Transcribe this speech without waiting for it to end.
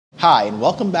Hi, and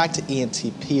welcome back to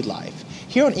ENTP Life.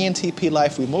 Here on ENTP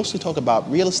Life, we mostly talk about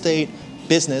real estate,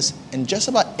 business, and just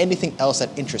about anything else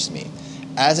that interests me.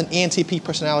 As an ENTP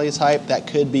personality type, that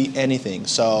could be anything.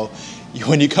 So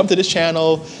when you come to this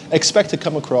channel, expect to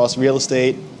come across real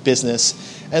estate,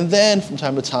 business, and then from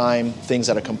time to time, things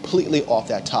that are completely off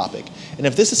that topic. And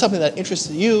if this is something that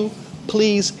interests you,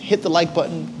 please hit the like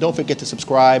button. Don't forget to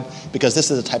subscribe because this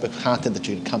is the type of content that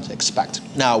you can come to expect.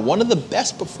 Now, one of the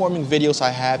best performing videos I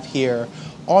have here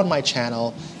on my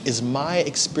channel is my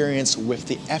experience with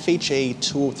the FHA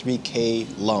 203k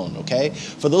loan, okay?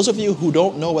 For those of you who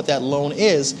don't know what that loan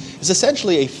is, it's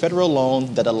essentially a federal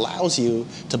loan that allows you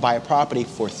to buy a property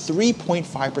for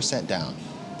 3.5% down.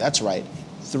 That's right,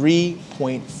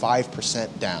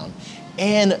 3.5% down.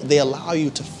 And they allow you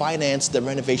to finance the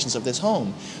renovations of this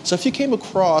home. So if you came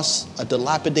across a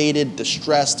dilapidated,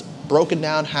 distressed, broken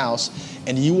down house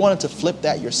and you wanted to flip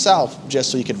that yourself just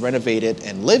so you could renovate it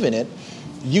and live in it,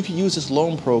 you could use this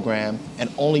loan program and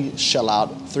only shell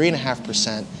out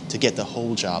 3.5% to get the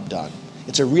whole job done.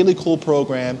 It's a really cool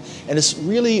program, and it's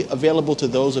really available to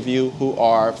those of you who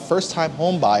are first-time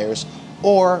home buyers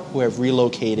or who have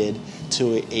relocated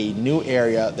to a new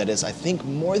area that is, I think,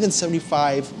 more than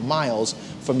 75 miles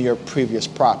from your previous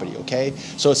property, okay?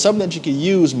 So it's something that you can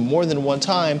use more than one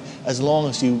time as long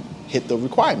as you hit the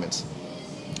requirements.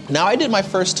 Now, I did my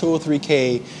first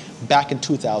 203k back in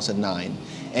 2009,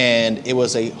 and it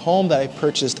was a home that I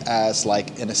purchased as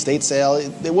like an estate sale.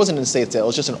 It wasn't an estate sale, it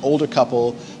was just an older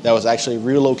couple that was actually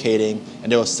relocating,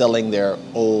 and they were selling their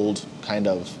old, kind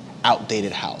of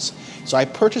outdated house. So I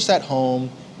purchased that home,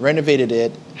 renovated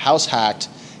it, house hacked,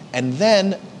 and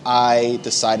then I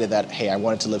decided that, hey, I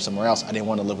wanted to live somewhere else. I didn't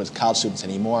want to live with college students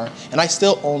anymore, and I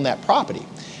still own that property.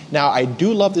 Now, I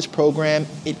do love this program.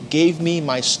 It gave me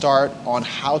my start on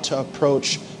how to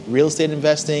approach real estate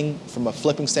investing from a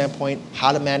flipping standpoint,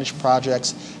 how to manage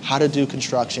projects, how to do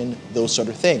construction, those sort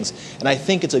of things. And I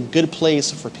think it's a good place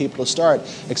for people to start,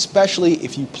 especially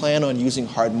if you plan on using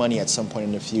hard money at some point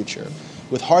in the future.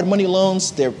 With hard money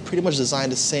loans, they're pretty much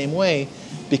designed the same way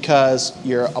because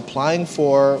you're applying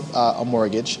for a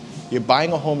mortgage, you're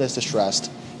buying a home that's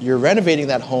distressed, you're renovating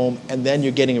that home, and then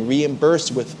you're getting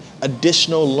reimbursed with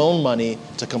additional loan money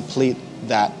to complete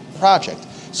that project.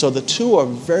 So the two are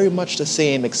very much the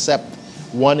same, except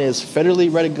one is federally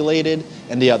regulated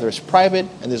and the other is private,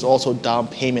 and there's also down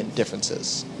payment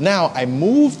differences. Now, I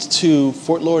moved to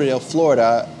Fort Lauderdale,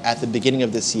 Florida at the beginning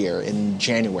of this year in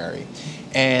January.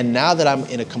 And now that I'm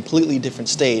in a completely different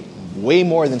state, way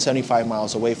more than 75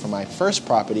 miles away from my first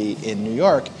property in New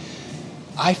York,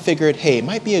 I figured, hey, it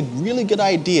might be a really good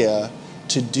idea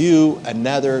to do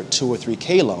another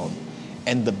 203k loan.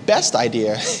 And the best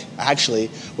idea, actually,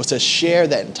 was to share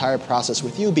that entire process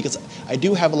with you because I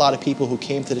do have a lot of people who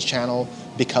came to this channel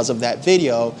because of that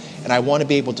video, and I want to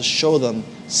be able to show them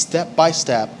step by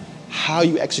step how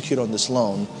you execute on this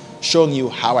loan, showing you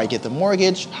how I get the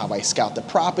mortgage, how I scout the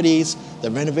properties,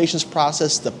 the renovations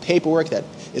process, the paperwork that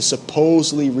is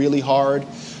supposedly really hard.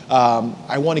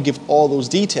 I want to give all those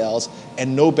details,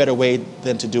 and no better way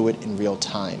than to do it in real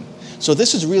time. So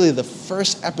this is really the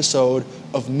first episode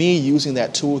of me using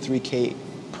that 203k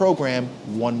program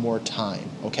one more time,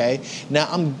 okay? Now,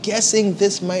 I'm guessing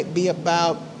this might be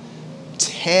about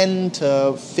 10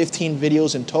 to 15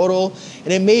 videos in total,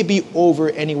 and it may be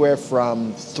over anywhere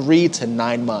from 3 to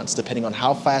 9 months, depending on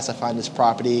how fast I find this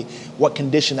property, what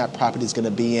condition that property is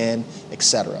gonna be in,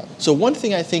 etc. So one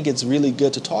thing I think it's really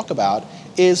good to talk about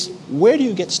is where do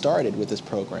you get started with this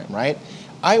program, right?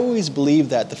 I always believe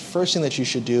that the first thing that you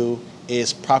should do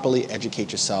is properly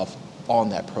educate yourself on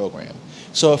that program.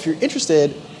 So if you're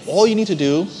interested, all you need to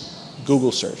do,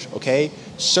 Google search, okay?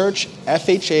 Search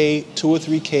FHA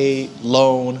 203k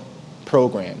loan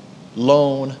program,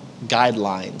 loan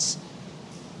guidelines,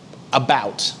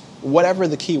 about, whatever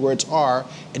the keywords are,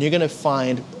 and you're gonna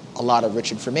find a lot of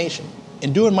rich information.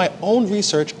 In doing my own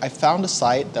research, I found a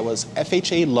site that was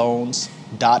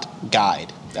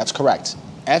FHAloans.guide. That's correct.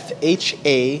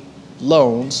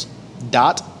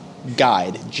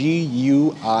 FHAloans.guide,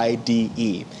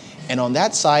 G-U-I-D-E. And on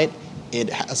that site, it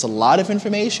has a lot of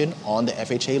information on the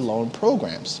FHA loan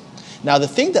programs. Now, the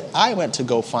thing that I went to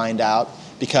go find out,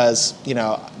 because you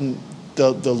know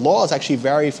the laws actually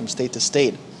vary from state to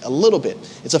state a little bit.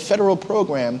 It's a federal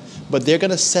program, but they're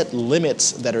going to set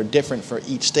limits that are different for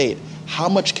each state. How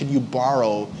much can you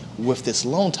borrow with this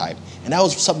loan type? And that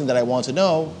was something that I wanted to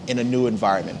know in a new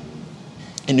environment.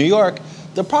 In New York,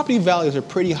 the property values are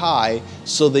pretty high,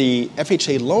 so the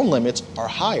FHA loan limits are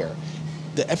higher.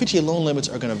 the FHA loan limits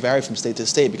are going to vary from state to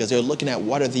state because they're looking at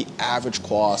what are the average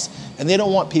costs, and they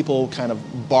don't want people kind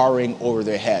of borrowing over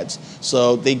their heads.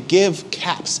 So they give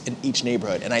caps in each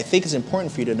neighborhood, and I think it's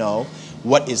important for you to know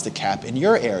what is the cap in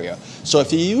your area. So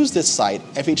if you use this site,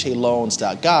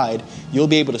 FHAloans.guide, you'll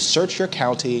be able to search your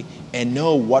county and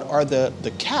know what are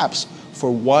the caps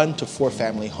for 1 to 4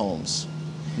 family homes.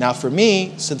 Now for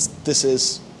me, since this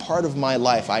is part of my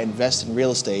life, I invest in real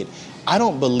estate, I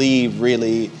don't believe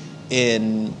really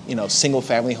in single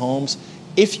family homes.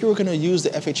 If you're gonna use the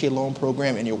FHA loan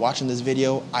program and you're watching this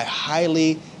video, I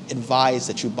highly advise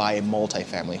that you buy a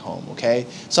multifamily home, okay?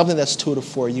 Something that's 2 to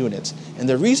 4 units. And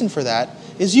the reason for that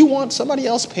is you want somebody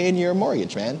else paying your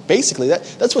mortgage, man. Basically,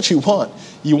 that's what you want.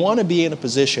 You want to be in a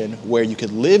position where you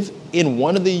could live in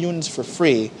one of the units for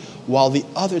free while the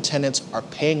other tenants are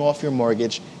paying off your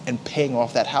mortgage and paying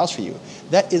off that house for you.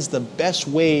 That is the best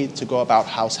way to go about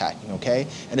house hacking, okay?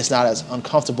 And it's not as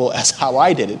uncomfortable as how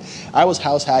I did it. I was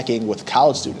house hacking with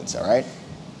college students, all right?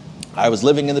 I was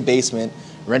living in the basement,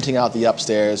 renting out the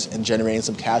upstairs and generating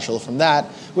some cash flow from that,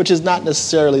 which is not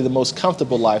necessarily the most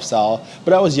comfortable lifestyle,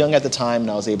 but I was young at the time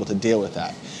and I was able to deal with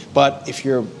that. But if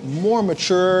you're more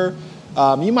mature,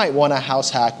 you might want a house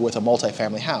hack with a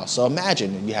multifamily house. So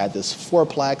imagine you had this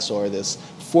 4-plex or this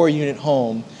 4-unit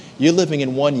home, you're living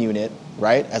in 1 unit,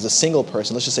 right, as a single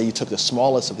person. Let's just say you took the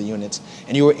smallest of the units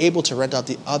and you were able to rent out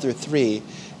the other 3,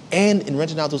 and in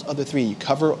renting out those other 3, you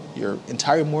cover your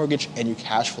entire mortgage and your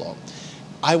cash flow.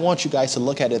 I want you guys to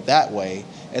look at it that way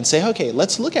and say, okay,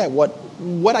 let's look at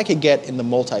what I could get in the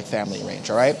multifamily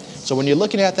range, all right? So when you're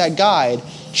looking at that guide,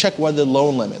 check what are the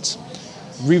loan limits.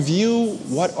 Review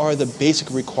what are the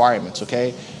basic requirements,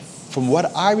 okay? From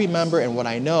what I remember and what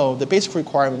I know, the basic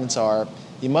requirements are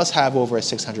you must have over a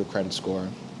 600 credit score.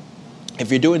 If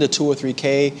you're doing the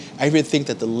 203k, I even think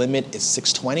that the limit is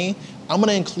 620. I'm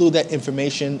gonna include that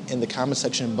information in the comment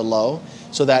section below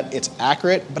so that it's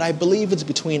accurate, but I believe it's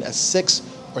between a 6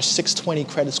 or 620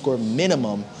 credit score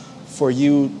minimum for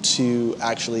you to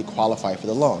actually qualify for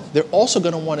the loan. They're also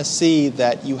gonna wanna see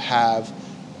that you have,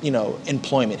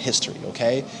 employment history,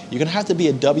 okay? You're gonna have to be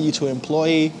a W-2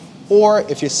 employee, or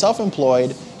if you're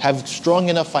self-employed, have strong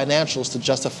enough financials to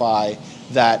justify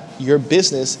that your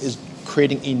business is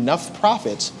creating enough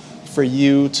profits for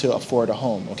you to afford a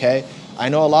home, okay? I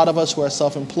know a lot of us who are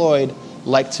self-employed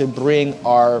like to bring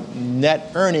our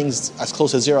net earnings as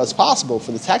close to 0 as possible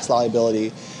for the tax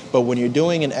liability, but when you're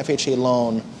doing an FHA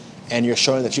loan and you're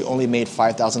showing that you only made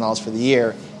 $5,000 for the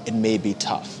year, it may be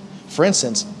tough. For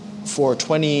instance, for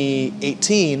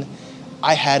 2018,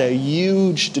 I had a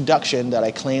huge deduction that I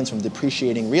claimed from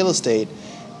depreciating real estate,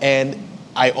 and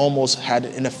I almost had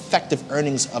an effective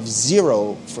earnings of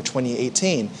 0 for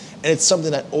 2018. And it's something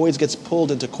that always gets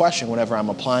pulled into question whenever I'm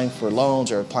applying for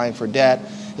loans or applying for debt.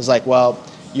 It's like, well,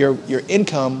 your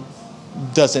income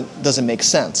doesn't make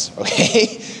sense,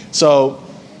 okay? So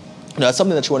that's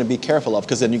something that you want to be careful of,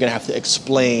 because then you're going to have to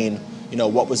explain,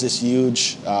 what was this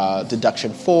huge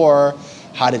deduction for?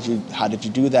 How did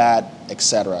you do that,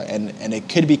 etc. And it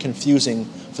could be confusing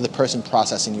for the person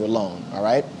processing your loan, all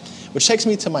right? Which takes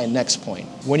me to my next point.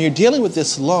 When you're dealing with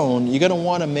this loan, you're gonna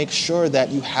wanna make sure that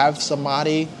you have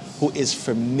somebody who is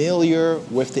familiar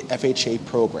with the FHA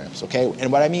programs, okay?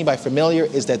 And what I mean by familiar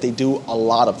is that they do a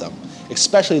lot of them,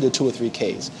 especially the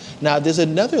 203Ks. Now, there's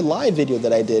another live video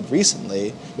that I did recently,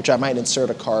 which I might insert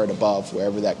a card above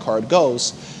wherever that card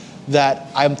goes, that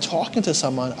I'm talking to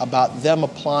someone about them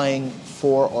applying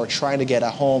for or trying to get a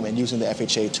home and using the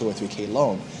FHA 203K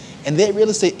loan. And their real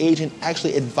estate agent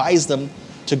actually advised them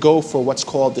to go for what's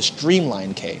called the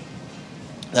Streamline K.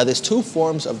 Now there's 2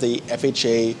 forms of the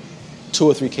FHA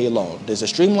 203K loan. There's a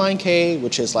Streamline K,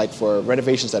 which is like for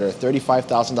renovations that are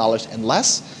 $35,000 and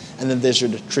less, and then there's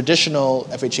your traditional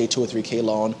FHA 203K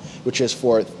loan, which is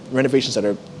for renovations that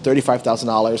are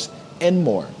 $35,000 and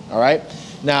more, all right?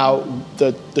 Now,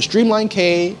 the Streamline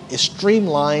K is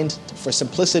streamlined for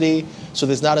simplicity, so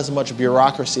there's not as much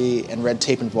bureaucracy and red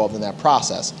tape involved in that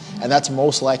process, and that's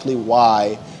most likely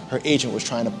why her agent was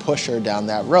trying to push her down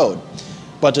that road.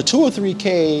 But the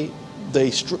 203K,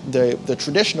 the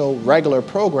traditional regular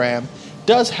program,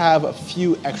 does have a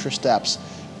few extra steps,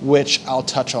 which I'll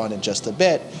touch on in just a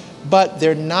bit, but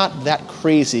they're not that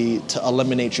crazy to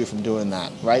eliminate you from doing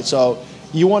that, right? So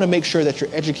you want to make sure that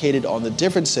you're educated on the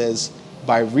differences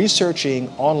by researching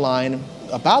online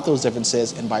about those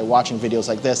differences and by watching videos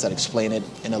like this that explain it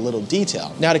in a little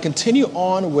detail. Now, to continue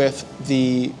on with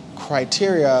the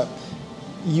criteria,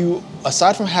 you,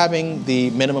 aside from having the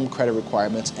minimum credit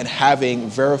requirements and having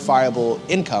verifiable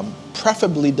income,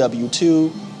 preferably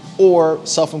W-2, or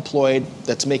self-employed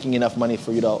that's making enough money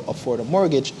for you to afford a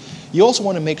mortgage, you also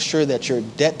want to make sure that your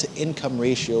debt to income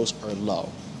ratios are low,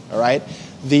 all right?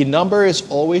 The number is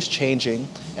always changing,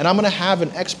 and I'm going to have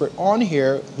an expert on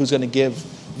here who's going to give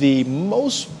the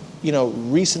most,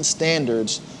 recent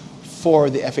standards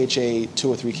for the FHA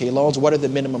 203k loans. What are the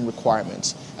minimum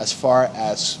requirements as far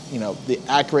as, the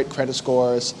accurate credit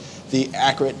scores, the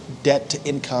accurate debt to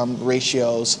income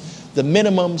ratios, the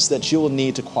minimums that you will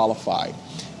need to qualify.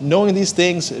 Knowing these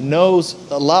things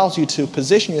allows you to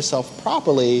position yourself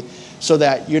properly so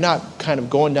that you're not kind of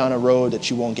going down a road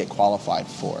that you won't get qualified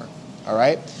for, all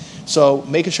right? So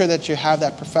making sure that you have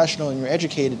that professional and you're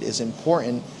educated is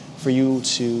important for you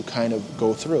to kind of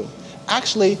go through.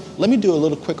 Actually, let me do a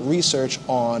little quick research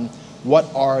on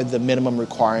what are the minimum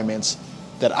requirements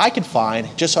that I could find,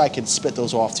 just so I can spit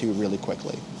those off to you really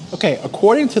quickly. Okay,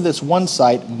 according to this one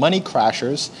site, Money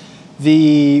Crashers,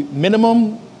 the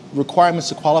minimum requirements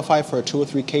to qualify for a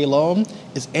 203k loan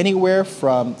is anywhere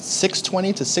from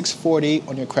 620 to 640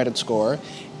 on your credit score,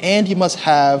 and you must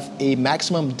have a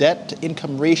maximum debt to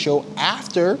income ratio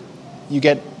after you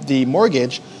get the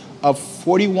mortgage of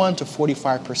 41 to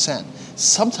 45%.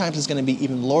 Sometimes it's going to be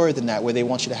even lower than that, where they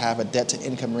want you to have a debt to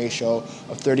income ratio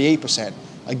of 38%.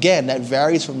 Again, that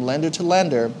varies from lender to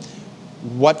lender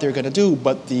what they're going to do,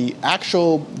 but the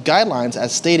actual guidelines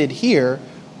as stated here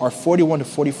are 41 to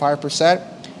 45%,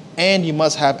 and you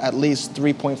must have at least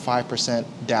 3.5%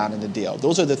 down in the deal.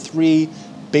 Those are the three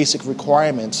basic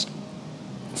requirements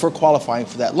for qualifying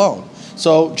for that loan.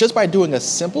 So just by doing a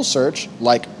simple search,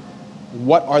 like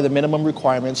what are the minimum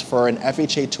requirements for an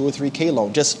FHA 203k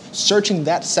loan, just searching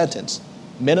that sentence,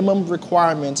 minimum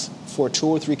requirements for a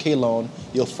 203k loan,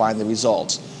 you'll find the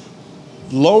results.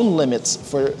 Loan limits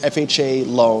for FHA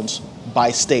loans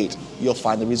by state, you'll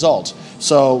find the results.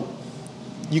 So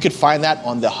you could find that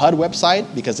on the HUD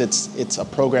website, because it's a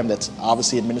program that's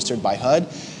obviously administered by HUD.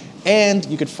 And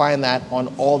you could find that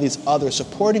on all these other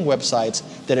supporting websites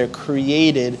that are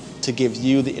created to give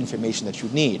you the information that you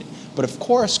need. But of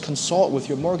course, consult with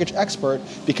your mortgage expert,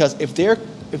 because if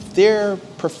they're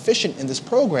proficient in this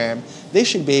program, they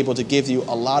should be able to give you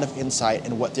a lot of insight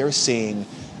in what they're seeing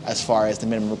as far as the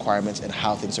minimum requirements and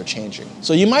how things are changing.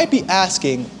 So you might be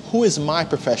asking, who is my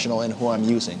professional and who I'm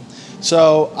using?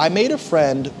 So I made a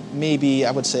friend, maybe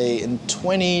I would say in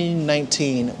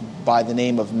 2019, by the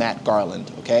name of Matt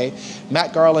Garland, okay?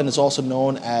 Matt Garland is also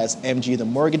known as MG the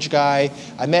Mortgage Guy.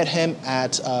 I met him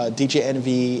at DJ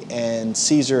Envy and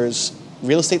Caesar's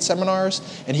real estate seminars,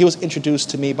 and he was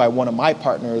introduced to me by one of my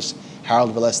partners,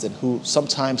 Harold Villeston, who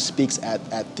sometimes speaks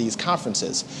at these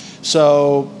conferences.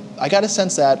 So I got a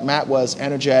sense that Matt was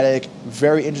energetic,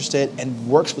 very interested, and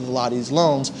works with a lot of these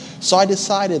loans. So I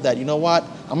decided that, you know what,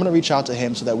 I'm gonna reach out to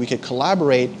him so that we could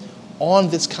collaborate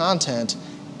on this content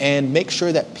and make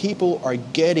sure that people are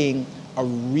getting a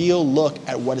real look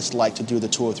at what it's like to do the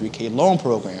 203k loan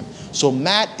program. So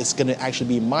Matt is gonna actually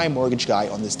be my mortgage guy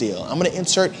on this deal. I'm gonna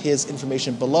insert his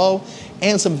information below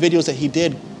and some videos that he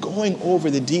did going over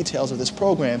the details of this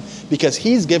program, because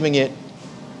he's giving it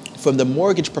from the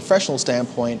mortgage professional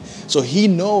standpoint, so he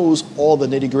knows all the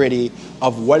nitty-gritty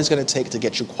of what it's gonna take to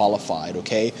get you qualified,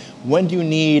 okay? When do you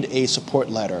need a support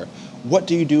letter? What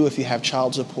do you do if you have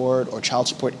child support or child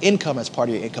support income as part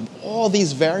of your income? All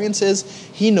these variances,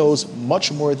 he knows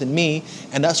much more than me,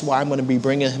 and that's why I'm gonna be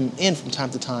bringing him in from time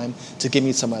to time to give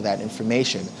me some of that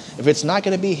information. If it's not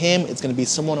gonna be him, it's gonna be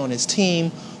someone on his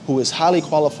team who is highly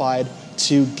qualified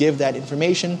to give that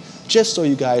information, just so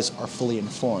you guys are fully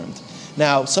informed.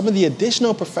 Now, some of the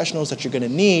additional professionals that you're gonna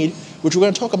need, which we're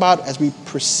gonna talk about as we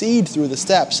proceed through the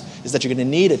steps, is that you're gonna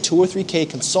need a 203k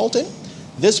consultant.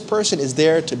 This person is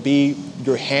there to be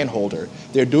your hand holder.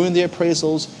 They're doing the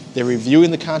appraisals, they're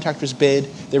reviewing the contractor's bid,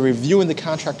 they're reviewing the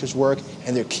contractor's work,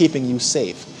 and they're keeping you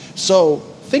safe. So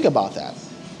think about that.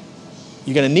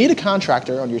 You're gonna need a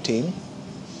contractor on your team,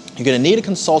 you're gonna need a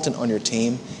consultant on your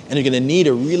team, and you're gonna need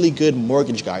a really good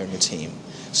mortgage guy on your team.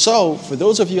 So for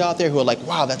those of you out there who are like,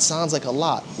 wow, that sounds like a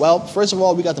lot. Well, first of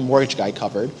all, we got the mortgage guy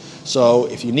covered. So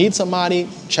if you need somebody,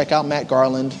 check out Matt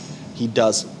Garland. He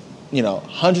does,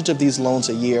 hundreds of these loans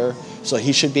a year. So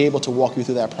he should be able to walk you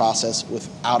through that process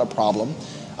without a problem.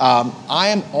 I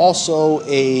am also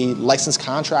a licensed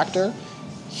contractor,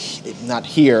 not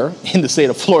here in the state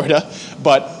of Florida,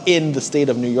 but in the state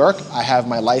of New York. I have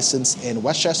my license in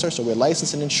Westchester, so we're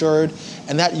licensed and insured.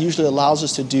 And that usually allows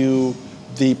us to do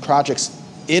the projects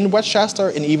in Westchester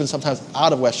and even sometimes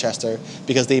out of Westchester,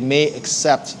 because they may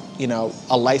accept,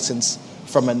 a license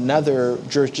from another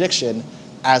jurisdiction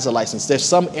as a license. There's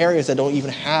some areas that don't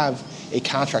even have a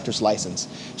contractor's license.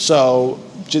 So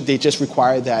they just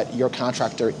require that your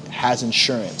contractor has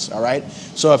insurance, all right?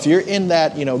 So if you're in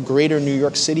that, greater New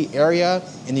York City area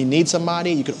and you need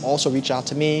somebody, you can also reach out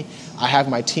to me. I have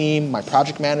my team, my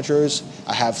project managers.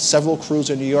 I have several crews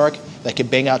in New York that can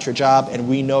bang out your job, and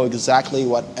we know exactly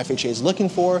what FHA is looking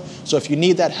for. So if you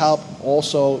need that help,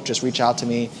 also just reach out to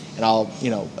me and I'll,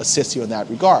 assist you in that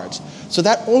regards. So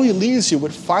that only leaves you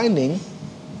with finding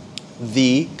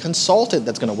the consultant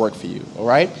that's going to work for you, all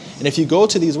right? And if you go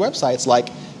to these websites like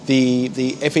the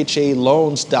FHA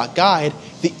loans.guide,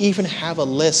 they even have a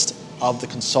list of the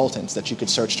consultants that you could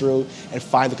search through and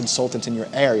find the consultants in your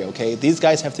area, okay? These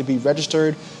guys have to be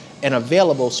registered and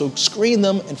available, so screen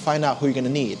them and find out who you're going to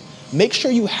need. Make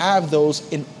sure you have those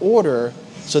in order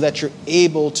so that you're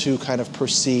able to kind of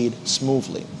proceed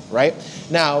smoothly, right?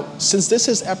 Now, since this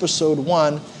is episode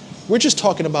 1, we're just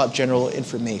talking about general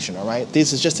information, all right?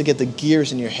 This is just to get the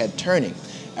gears in your head turning.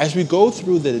 As we go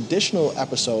through the additional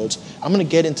episodes, I'm gonna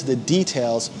get into the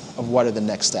details of what are the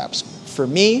next steps. For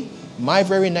me, my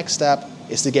very next step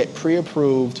is to get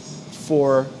pre-approved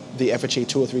for the FHA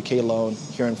 203k loan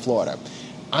here in Florida.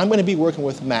 I'm gonna be working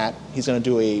with Matt. He's gonna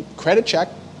do a credit check.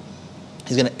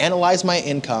 He's gonna analyze my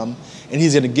income, and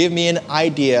he's gonna give me an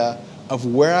idea of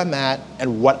where I'm at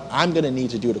and what I'm gonna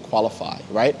need to do to qualify,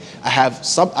 right? I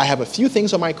have a few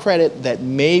things on my credit that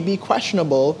may be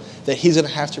questionable that he's gonna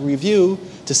have to review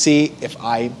to see if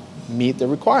I meet the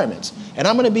requirements. And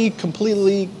I'm gonna be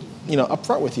completely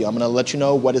upfront with you. I'm gonna let you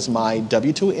know what is my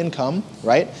W-2 income,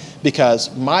 right?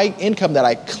 Because my income that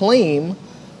I claim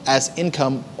as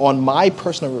income on my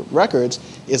personal records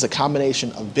is a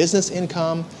combination of business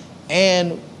income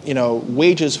and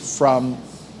wages from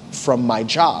my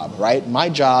job, right? My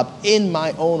job in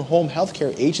my own home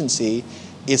healthcare agency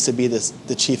is to be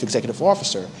the chief executive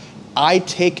officer. I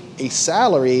take a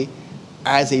salary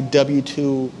as a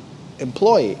W-2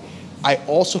 employee. I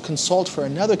also consult for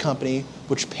another company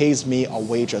which pays me a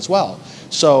wage as well.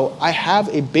 So I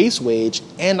have a base wage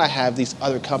and I have these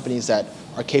other companies that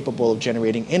are capable of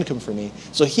generating income for me.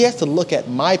 So he has to look at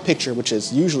my picture, which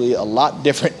is usually a lot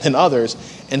different than others,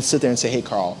 and sit there and say, hey,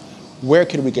 Carl, where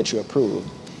can we get you approved?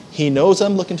 He knows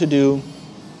I'm looking to do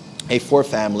a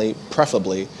 4-family,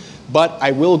 preferably, but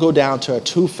I will go down to a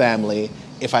 2-family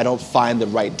if I don't find the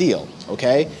right deal,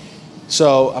 okay?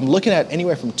 So I'm looking at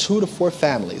anywhere from 2 to 4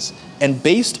 families. And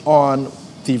based on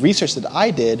the research that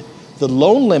I did, the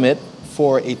loan limit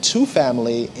for a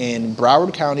 2-family in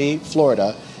Broward County,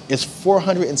 Florida, is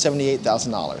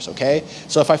 $478,000, okay?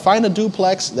 So if I find a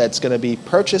duplex that's gonna be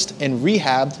purchased and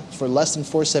rehabbed for less than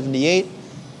 $478,000,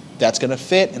 that's gonna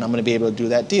fit and I'm gonna be able to do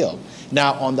that deal.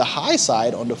 Now on the high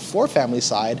side, on the 4-family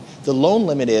side, the loan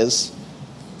limit is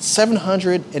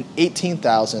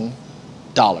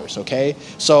 $718,000, okay?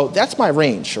 So that's my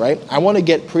range, right? I wanna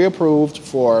get pre-approved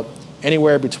for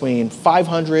anywhere between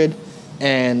 $500,000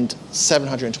 and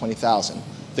 $720,000.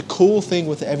 The cool thing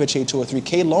with the FHA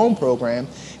 203k loan program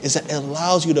is that it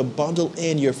allows you to bundle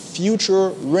in your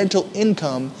future rental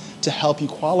income to help you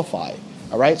qualify,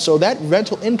 all right? So that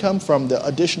rental income from the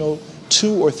additional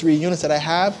 2 or 3 units that I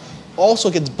have also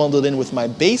gets bundled in with my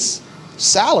base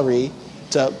salary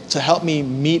to help me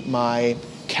meet my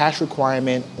cash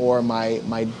requirement or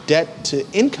my debt to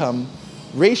income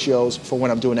ratios for when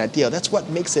I'm doing that deal. That's what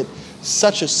makes it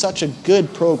such a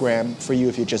good program for you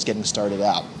if you're just getting started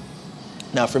out.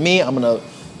 Now for me, I'm gonna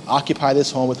occupy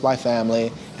this home with my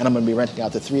family and I'm gonna be renting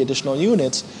out the 3 additional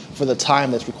units for the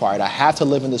time that's required. I have to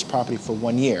live in this property for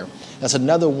 1 year. That's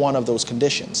another one of those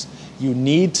conditions. You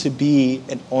need to be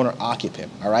an owner occupant,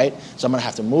 all right? So I'm gonna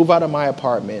have to move out of my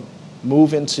apartment,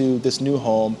 move into this new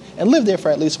home and live there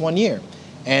for at least 1 year.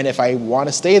 And if I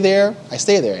wanna stay there, I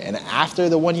stay there. And after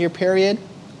the 1 year period,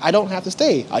 I don't have to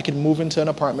stay. I can move into an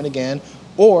apartment again,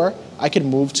 or I can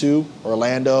move to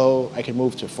Orlando, I can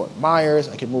move to Fort Myers,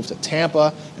 I can move to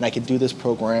Tampa, and I can do this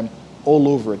program all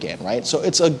over again, right? So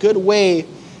it's a good way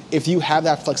if you have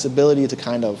that flexibility to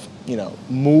kind of,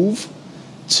 move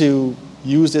to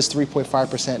use this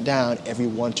 3.5% down every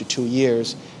 1 to 2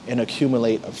 years and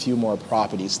accumulate a few more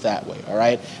properties that way, all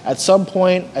right? At some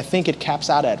point, I think it caps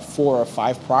out at 4 or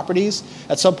 5 properties.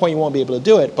 At some point, you won't be able to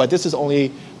do it, but this is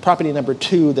only property number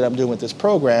 2 that I'm doing with this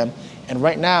program. And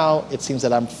right now, it seems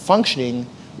that I'm functioning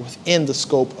within the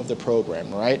scope of the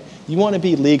program, right? You want to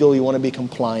be legal, you want to be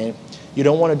compliant, you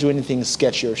don't want to do anything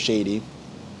sketchy or shady.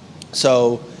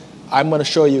 So I'm going to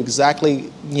show you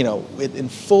exactly, in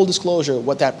full disclosure,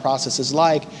 what that process is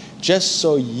like, just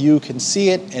so you can see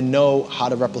it and know how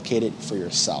to replicate it for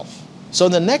yourself. So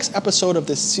in the next episode of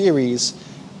this series,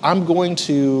 I'm going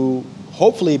to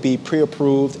hopefully be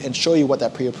pre-approved and show you what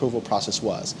that pre-approval process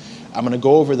was. I'm gonna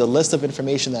go over the list of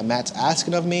information that Matt's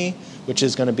asking of me, which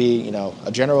is gonna be,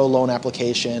 a general loan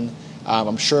application.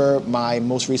 I'm sure my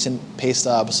most recent pay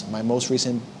stubs, my most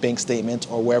recent bank statement,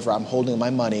 or wherever I'm holding my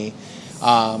money.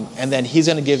 And then he's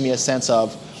gonna give me a sense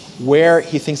of where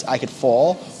he thinks I could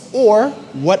fall or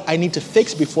what I need to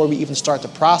fix before we even start the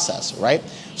process, right?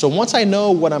 So once I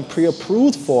know what I'm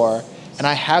pre-approved for and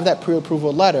I have that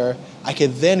pre-approval letter, I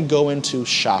could then go into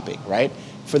shopping, right?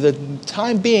 For the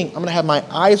time being, I'm gonna have my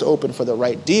eyes open for the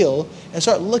right deal and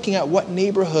start looking at what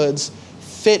neighborhoods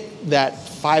fit that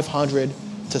 $500,000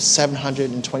 to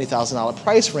 $720,000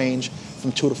 price range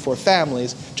from 2 to 4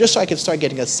 families, just so I can start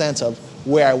getting a sense of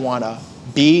where I wanna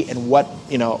be and what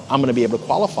I'm gonna be able to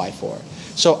qualify for.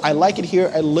 So I like it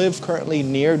here. I live currently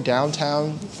near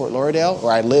downtown Fort Lauderdale,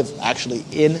 or I live actually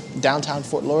in downtown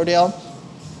Fort Lauderdale.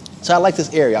 So I like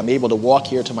this area. I'm able to walk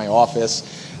here to my office.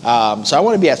 So I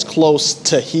want to be as close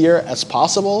to here as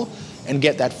possible and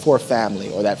get that 4 family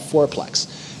or that 4-plex.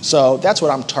 So that's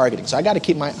what I'm targeting. So I got to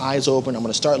keep my eyes open. I'm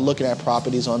going to start looking at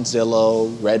properties on Zillow,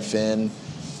 Redfin,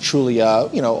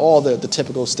 Trulia, all the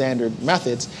typical standard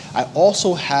methods. I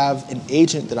also have an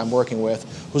agent that I'm working with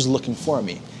who's looking for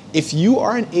me. If you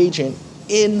are an agent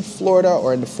in Florida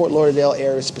or in the Fort Lauderdale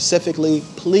area specifically,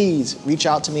 please reach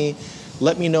out to me.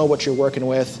 Let me know what you're working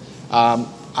with.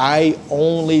 I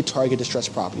only target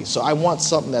distressed properties. So I want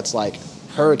something that's like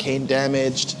hurricane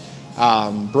damaged,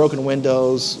 broken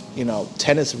windows,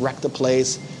 tenants wrecked the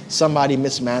place, somebody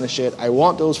mismanaged it. I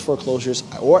want those foreclosures,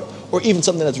 or even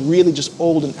something that's really just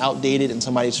old and outdated and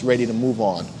somebody's ready to move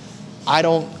on. I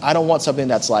don't want something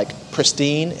that's like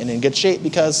pristine and in good shape,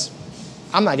 because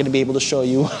I'm not gonna be able to show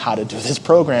you how to do this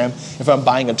program if I'm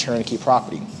buying a turnkey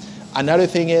property. Another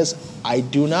thing is, I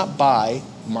do not buy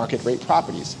market rate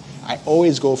properties. I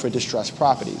always go for distressed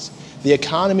properties. The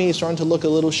economy is starting to look a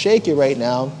little shaky right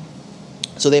now,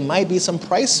 so there might be some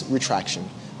price retraction,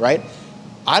 right?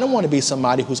 I don't want to be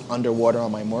somebody who's underwater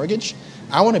on my mortgage.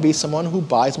 I want to be someone who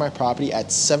buys my property at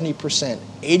 70%,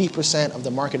 80% of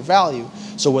the market value.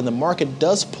 So when the market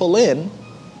does pull in,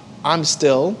 I'm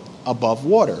still above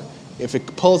water. If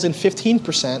it pulls in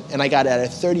 15% and I got it at a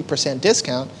 30%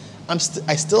 discount, I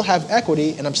still have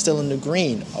equity and I'm still in the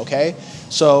green, okay?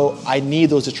 So I need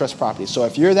those distressed properties. So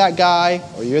if you're that guy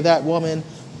or you're that woman,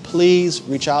 please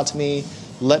reach out to me.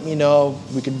 Let me know.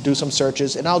 We can do some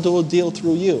searches and I'll do a deal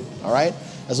through you, all right?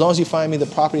 As long as you find me the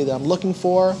property that I'm looking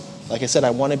for. Like I said, I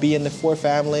want to be in the 4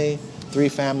 family, 3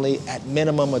 family, at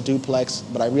minimum a duplex,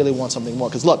 but I really want something more.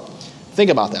 Because look,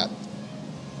 think about that.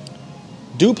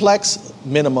 Duplex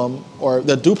minimum, or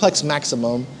the duplex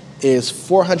maximum, is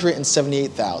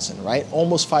 $478,000, right?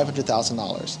 Almost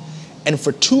 $500,000. And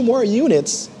for 2 more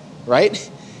units, right?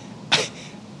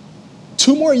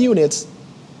 2 more units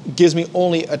gives me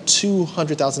only a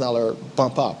 $200,000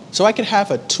 bump up. So I could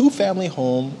have a 2-family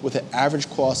home with an average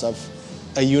cost of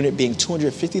a unit being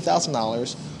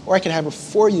 $250,000, or I could have a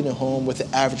 4-unit home with the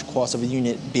average cost of a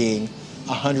unit being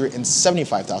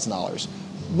 $175,000.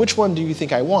 Which one do you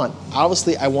think I want?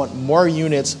 Obviously, I want more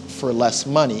units for less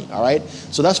money, all right?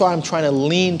 So that's why I'm trying to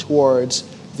lean towards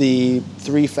the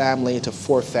 3-family to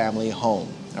 4-family home,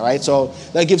 all right? So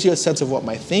that gives you a sense of what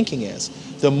my thinking is.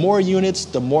 The more units,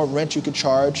 the more rent you could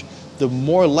charge, the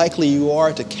more likely you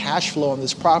are to cash flow on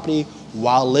this property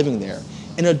while living there.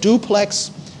 In a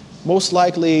duplex, most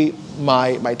likely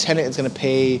my tenant is gonna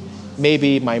pay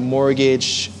maybe my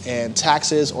mortgage and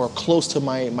taxes, or close to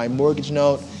my mortgage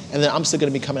note, and then I'm still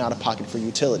gonna be coming out of pocket for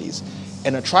utilities.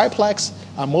 In a triplex,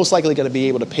 I'm most likely gonna be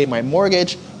able to pay my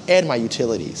mortgage and my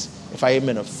utilities. If I am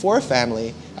in a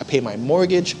 4-family, I pay my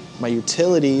mortgage, my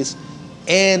utilities,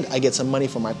 and I get some money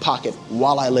from my pocket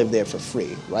while I live there for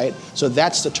free, right? So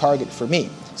that's the target for me.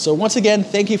 So once again,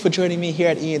 thank you for joining me here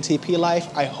at ENTP Life.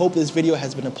 I hope this video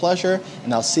has been a pleasure,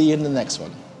 and I'll see you in the next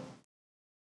one.